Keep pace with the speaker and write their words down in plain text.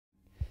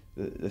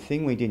The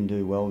thing we didn't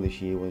do well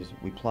this year was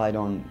we played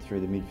on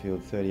through the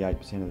midfield 38%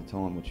 of the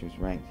time, which was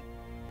ranked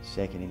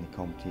second in the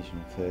competition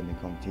or third in the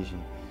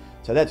competition.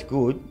 So that's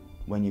good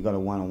when you've got a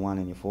one-on-one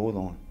in your forward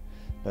line.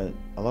 But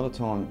a lot of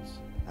times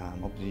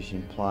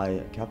opposition play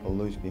a couple of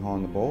loose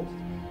behind the ball.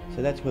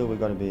 So that's where we've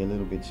got to be a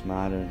little bit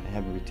smarter and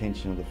have a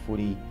retention of the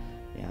footy,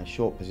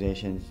 short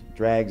possessions,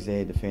 drags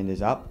their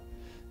defenders up,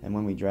 and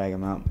when we drag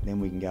them up, then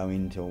we can go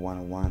into a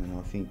one-on-one, and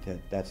I think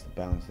that's the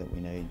balance that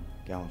we need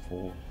going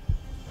forward.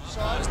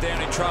 Is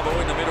down in trouble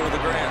in the middle of the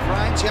ground.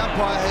 Range, the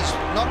umpire has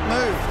not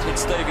moved.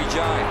 It's Stevie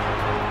J.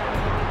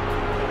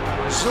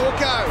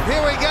 Zorko, here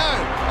we go.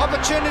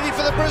 Opportunity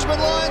for the Brisbane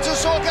Lions.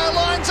 Zorko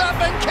lines up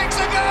and kicks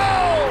a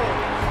goal.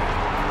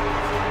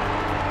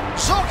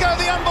 Zorko,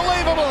 the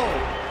unbelievable.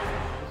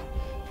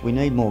 We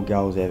need more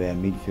goals out of our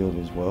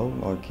midfield as well.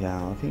 Like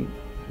I think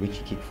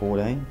Richie kicked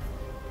 14,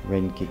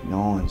 Redden kicked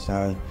 9.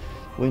 So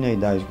we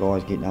need those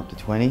guys getting up to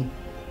 20.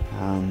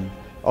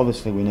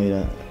 Obviously, we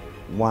need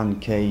one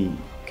key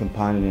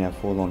component in our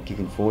forward line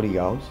kicking 40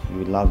 goals. We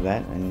would love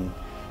that, and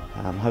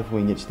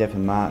hopefully we can get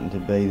Stephen Martin to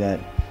be that,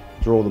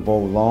 draw the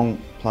ball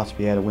long, plus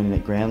be able to win it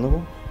at ground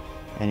level.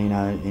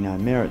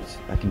 And Merritt's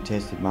a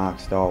contested mark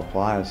style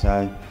player,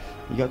 so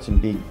you got some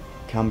big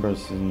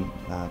cumbrous and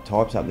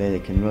types up there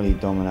that can really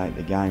dominate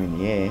the game in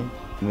the air.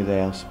 With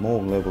our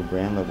small level,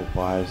 ground level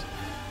players,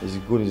 as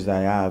good as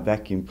they are,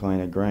 vacuum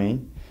cleaner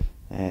Green,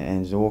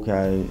 and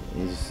Zorko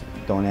is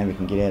dynamic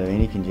and get out of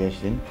any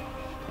congestion.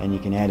 And you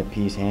can add a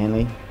Pierce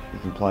Hanley, you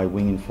can play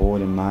wing and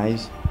forward and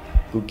Mays,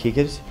 good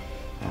kickers.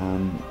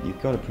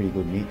 You've got a pretty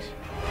good mix.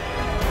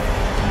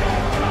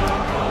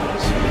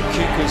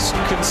 Kick is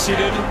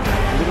considered,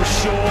 a little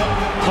short.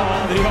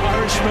 Oh, the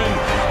Irishman